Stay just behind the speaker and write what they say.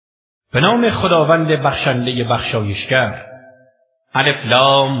به نام خداوند بخشنده بخشایشگر. الف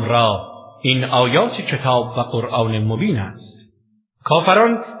لام را. این آیات کتاب و قرآن مبین است.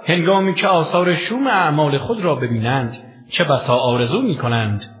 کافران هنگامی که آثار شوم اعمال خود را ببینند چه بسا آرزو می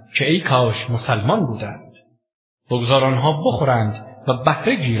کنند که ای کاش مسلمان بودند. بگذار آنها بخورند و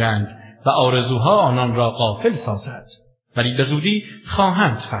بهره گیرند و آرزوها آنان را غافل سازد، ولی به زودی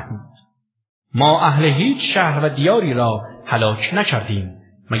خواهند فهمید. ما اهل هیچ شهر و دیاری را هلاک نکردیم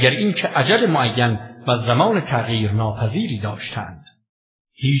مگر اینکه اجل معین و زمان تغییر ناپذیری داشتند.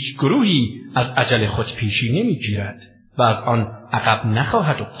 هیچ گروهی از اجل خود پیشی نمیگیرد و از آن عقب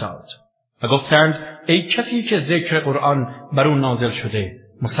نخواهد افتاد. و گفتند ای کسی که ذکر قرآن بر او نازل شده،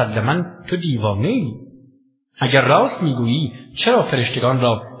 مسلماً تو دیوانه‌ای. اگر راست میگویی چرا فرشتگان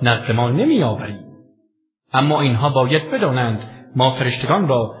را نزد ما نمی آوری؟ اما اینها باید بدانند ما فرشتگان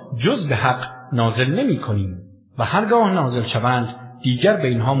را جز به حق نازل نمی کنیم و هرگاه نازل شوند دیگر به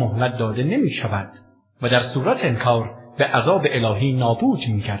اینها مهلت داده نمی شود و در صورت انکار به عذاب الهی نابود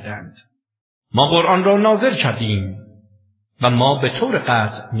می کردند. ما قرآن را نازل کردیم و ما به طور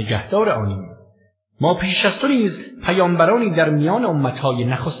قطع نگهدار آنیم. ما پیش از تو نیز پیامبرانی در میان امتهای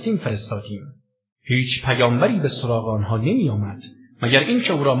نخستین فرستادیم. هیچ پیامبری به سراغ آنها نمی آمد مگر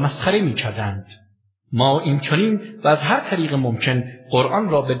اینکه او را مسخره می کردند. ما این چنین و از هر طریق ممکن قرآن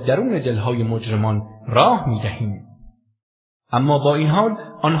را به درون دلهای مجرمان راه می دهیم. اما با این حال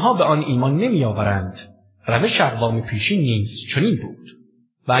آنها به آن ایمان نمی آورند. روش اقوام پیشین نیز چنین بود.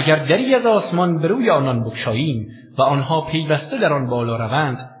 و اگر دری از آسمان به روی آنان بگشاییم و آنها پیوسته در آن بالا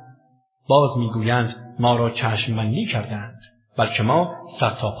روند، باز میگویند ما را چشم بندی کردند، بلکه ما سر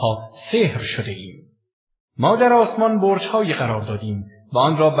تا پا سحر شده ایم. ما در آسمان برج‌های قرار دادیم و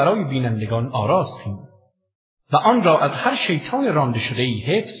آن را برای بینندگان آراستیم و آن را از هر شیطان رانده شده‌ای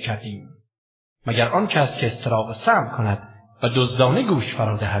حفظ کردیم، مگر آن کس که استراق سمع کند و دزدانه گوش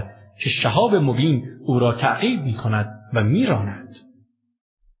فرا دهد که شهاب مبین او را تعقیب می کند و می راند.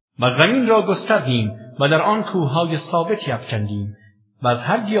 و زمین را گستردیم و در آن کوههای ثابتی افکندیم و از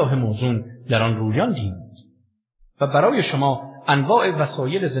هر گیاه موزون در آن رویاندیم و برای شما انواع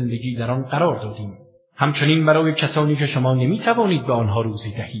وسایل زندگی در آن قرار دادیم، همچنین برای کسانی که شما نمی توانید به آنها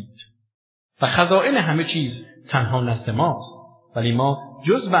روزی دهید. و خزائن همه چیز تنها نزد ماست، ولی ما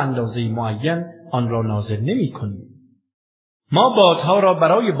جز به اندازه معین آن را نازل نمی کنیم. ما بادها را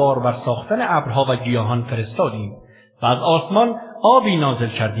برای بارور ساختن ابرها و گیاهان فرستادیم و از آسمان آبی نازل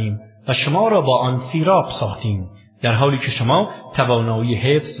کردیم و شما را با آن سیراب ساختیم، در حالی که شما توانایی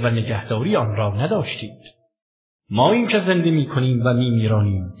حفظ و نگهداری آن را نداشتید. ما این که زنده می کنیم و می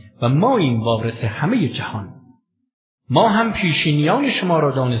میرانیم و ما این وارث همه جهان. ما هم پیشینیان شما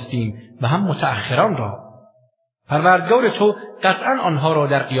را دانستیم و هم متأخران را. پروردگار تو قطعا آنها را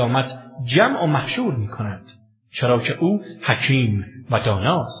در قیامت جمع و محشور می کند، چرا که او حکیم و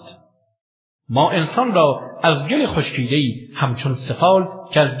داناست. ما انسان را از گل خشکیده‌ای همچون سفال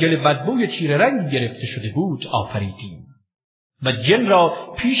که از گل بدبوی تیره رنگ گرفته شده بود آفریدیم و جن را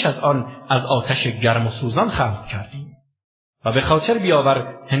پیش از آن از آتش گرم و سوزان خلق کردیم. و به خاطر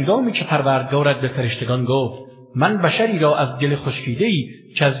بیاور هنگامی که پروردگارت به فرشتگان گفت من بشری را از گل خشکیده‌ای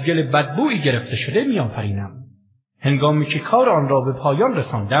که از گل بدبویی گرفته شده می آفرینم. هنگامی که کار آن را به پایان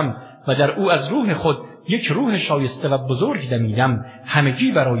رساندم و در او از روح خود یک روح شایسته و بزرگ دمیدم،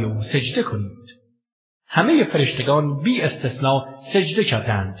 همگی برای او سجده کنید. همه فرشتگان بی استثناء سجده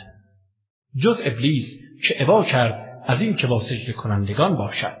کردند، جز ابلیس که ابا کرد از این که با سجده کنندگان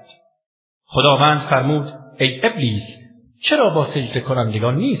باشد. خداوند فرمود ای ابلیس، چرا با سجده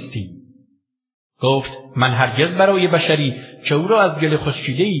کنندگان نیستی؟ گفت من هرگز برای بشری که او را از گل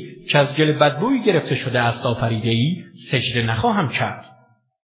خشکیده‌ای که از گل بدبویی گرفته شده است آفریده‌ای سجده نخواهم کرد.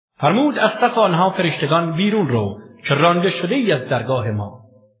 فرمود از صف آنها فرشتگان بیرون رو که رانده شده ای از درگاه ما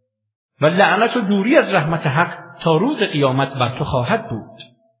و لعنت و دوری از رحمت حق تا روز قیامت بر تو خواهد بود.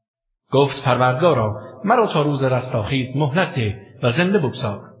 گفت پروردگارا مرا تا روز رستاخیز مهلت ده و زنده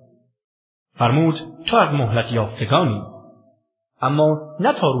بگذار. فرمود تو از مهلت یافتگانی، اما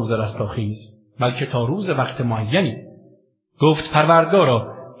نه تا روز رستاخیز بلکه تا روز وقت معینی. گفت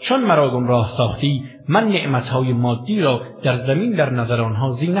پروردگارا چون مرا گمراه ساختی من نعمتهای مادی را در زمین در نظر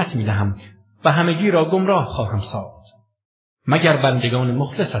آنها زینت می دهم و همگی را گمراه خواهم ساخت مگر بندگان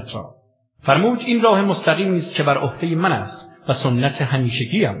مخلصت را. فرمود این راه مستقیمی است که بر عهده من است و سنت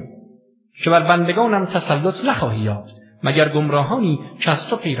همیشگیم، که بر بندگانم تسلط نخواهی یافت مگر گمراهانی که از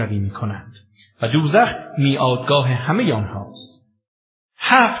تو پیروی می کنند و دوزخ میعادگاه همه آنهاست.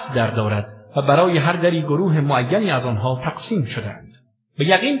 7 در دارد و برای هر دری گروه معینی از آنها تقسیم شدند. به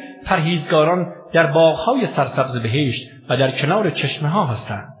یقین پرهیزگاران در باغ‌های سرسبز بهشت و در کنار چشمه‌ها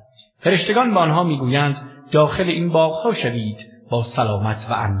هستند. فرشتگان به آنها میگویند داخل این باغ‌ها شوید با سلامت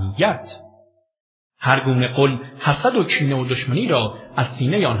و امنیت. هر گونه غل، حسد و کینه و دشمنی را از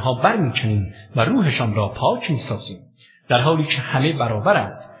سینه آنها برمی‌کنیم و روحشان را پاک می‌سازیم، در حالی که همه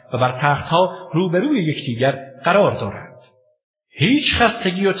برابرند و بر تخت‌ها روبروی یکدیگر قرار دارند. هیچ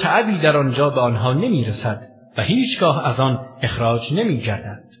خستگی و تعبی در آنجا به آنها نمی‌رسد و هیچگاه از آن اخراج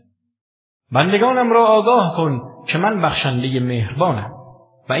نمی‌گردند. بندگانم را آگاه کن که من بخشنده مهربانم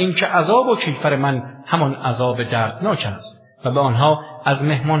و اینکه عذاب و کیفر من همان عذاب دردناک است و به آنها از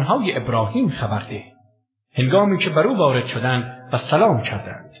مهمانهای ابراهیم خبر ده. هنگامی که بر او وارد شدند و سلام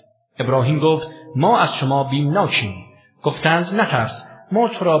کردند، ابراهیم گفت ما از شما بیمناکیم. گفتند نترس، ما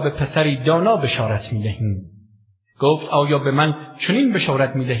تو را به پسری دانا بشارت می‌دهیم. گفت آیا به من چنین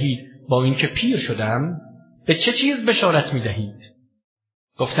بشارت می‌دهید با اینکه پیر شدم؟ به چه چیز بشارت می‌دهید؟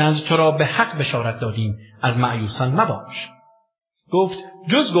 گفتند تو را به حق بشارت دادیم، از مایوسان مباش. گفت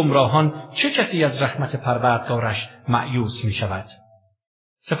جز گمراهان چه کسی از رحمت پروردگارش مایوس می‌شود؟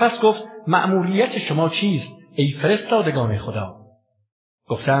 سپس گفت مأموریت شما چیست ای فرستادگان خدا؟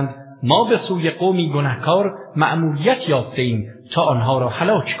 گفتند ما به سوی قومی گنهکار مأموریت یافته‌ایم تا آنها را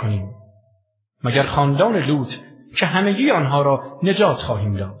هلاک کنیم، مگر خاندان لوط که همگی آنها را نجات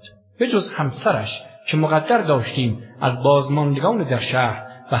خواهیم داد، به جز همسرش که مقدر داشتیم از بازماندگان در شهر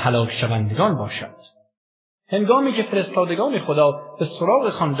و هلاک شوندگان باشد. هنگامی که فرستادگان خدا به سراغ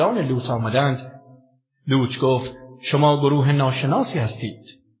خاندان لوط آمدند، لوط گفت شما گروه ناشناسی هستید.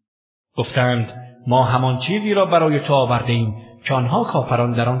 گفتند ما همان چیزی را برای تو آوردیم که آنها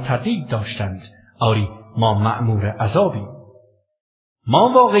کافران در آن تردید داشتند. آری ما مأمور عذابیم.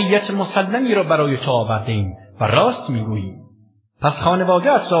 ما واقعیت مسلمی را برای تو آوردیم و راست میگوییم. پس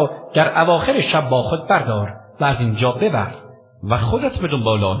خانواده‌ات را در اواخر شب با خود بردار و از اینجا ببر و خودت به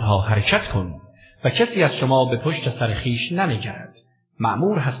دنبال آنها حرکت کن و کسی از شما به پشت سر خویش ننگرد.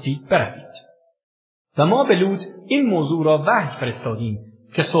 مأمور هستید بروید. و ما به لوط این موضوع را وحی فرستادیم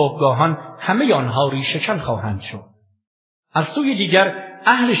که صبحگاهان همه آنها ریشه‌کن خواهند شد. از سوی دیگر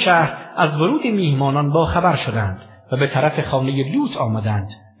اهل شهر از ورود میهمانان با خبر شدند و به طرف خانه لوط آمدند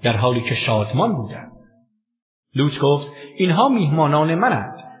در حالی که شادمان بودند. لوط گفت اینها میهمانان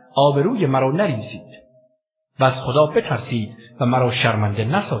منند، آبروی مرا نریزید و از خدا بترسید و مرا شرمنده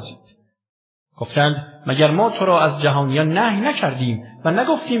نسازید. گفتند مگر ما تو را از جهانیان نهی نکردیم و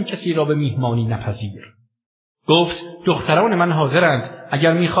نگفتیم کسی را به میهمانی نپذیر؟ گفت دختران من حاضرند،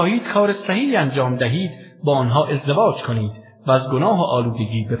 اگر میخواهید کار صحیحی انجام دهید با آنها ازدواج کنید و از گناه و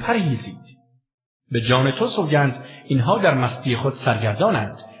آلودگی بپرهیزید. به جان تو سوگند اینها در مستی خود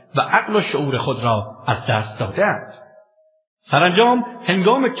سرگردانند و عقل و شعور خود را از دست دادند. سرانجام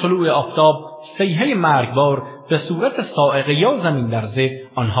هنگام طلوع آفتاب صیحه مرگبار به صورت صاعقه یا زمین لرزه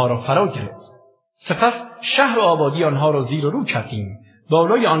آنها را فرا گرفت. سپس شهر و آبادی آنها را زیر و رو کردیم،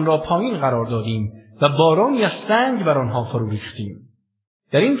 بالای آن را پایین قرار دادیم و بارانی از سنگ بر آنها فرو ریختیم.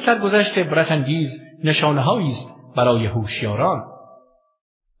 در این سرگذشت عبرت انگیز نشانه‌هایی است برای هوشیاران.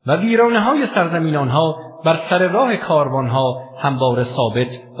 و ویرانه‌های سرزمین آنها بر سر راه کاروانها همواره ثابت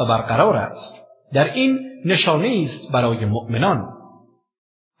و برقرار است. در این نشانه است برای مؤمنان.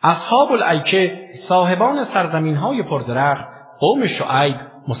 اصحاب الایکه صاحبان سرزمین‌های پردرخت قوم شعیب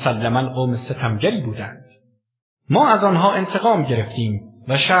مسلماً قوم ستمگری بودند. ما از آنها انتقام گرفتیم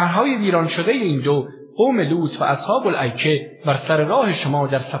و شهرهای ویران شده این دو قوم لوط و اصحاب الایکه بر سر راه شما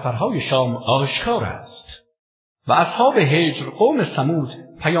در سفرهای شام آشکار است. و اصحاب هجر قوم ثمود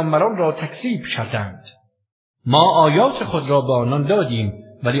پیامبران را تکذیب کردند. ما آیات خود را به آنان دادیم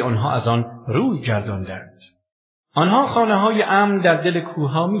ولی آنها از آن روی گرداندند. آنها خانه‌های امن در دل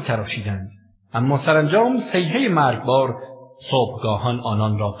کوه‌ها می‌تراشیدند، اما سرانجام صیحه مرگبار صبحگاهان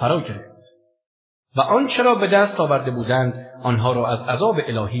آنان را فرا گرفت و آنچه را به دست آورده بودند آنها را از عذاب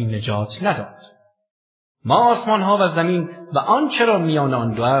الهی نجات نداد. ما آسمان‌ها و زمین و آنچه را میان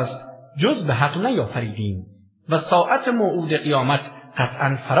آن دو است جز به حق نیافریدیم و ساعت موعود قیامت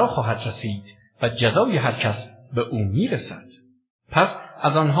قطعاً فرا خواهد رسید و جزای هر کس به او میرسد. پس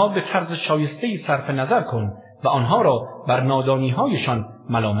از آنها به طرز شایسته‌ای صرف نظر کن و آنها را بر نادانی‌هایشان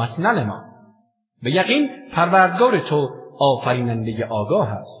ملامت ننما. به یقین پروردگار تو آفریننده آگاه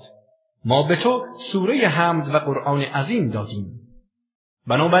است. ما به تو سوره حمد و قرآن عظیم دادیم.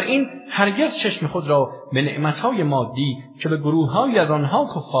 بنابراین هرگز چشم خود را به نعمتهای مادی که به گروه‌هایی از آنها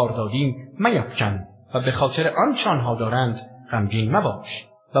کفار دادیم میفکن و به خاطر آنچه آنها دارند غمگین مباش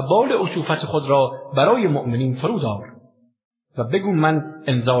و بال عطوفت خود را برای مؤمنین فرود آور و بگو من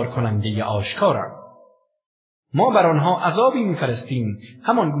انذار کننده آشکارم. ما بر آنها عذابی میفرستیم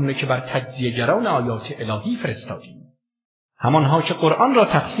همان گونه که بر تجزیه گران آیات الهی فرستادیم. همانها که قرآن را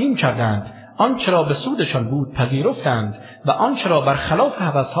تقسیم کردند آنچه را به سودشان بود پذیرفتند و آنچه را بر خلاف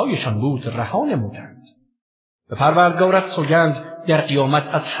هوس‌هایشان بود رها نمودند. به پروردگارت سوگند در قیامت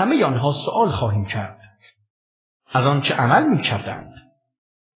از همه آنها سؤال خواهیم کرد، از آنچه عمل می‌کردند.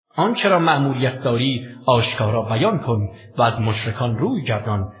 آنچه را مأموریت داری آشکارا بیان کن و از مشرکان روی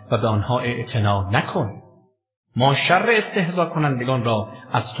گردان و به آنها اعتنا نکن. ما شر استهزا کنندگان را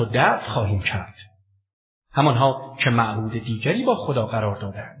از تو دفع خواهیم کرد. همانها که معبود دیگری با خدا قرار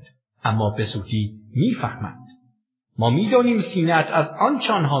دادند، اما به زودی می‌فهمند. ما می‌دانیم سینه‌ات از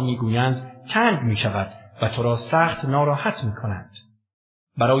آنچه آنها می‌گویند تنگ می‌شود و تو را سخت ناراحت می‌کنند.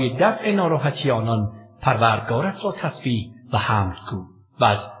 برای دفع ناراحتی آنان پروردگارت را تسبیح و حمد گو و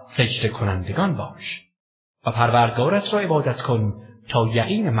از سجده کنندگان باش و پروردگارت را عبادت کن تا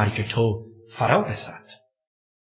یقین مرگ تو فرا رسد.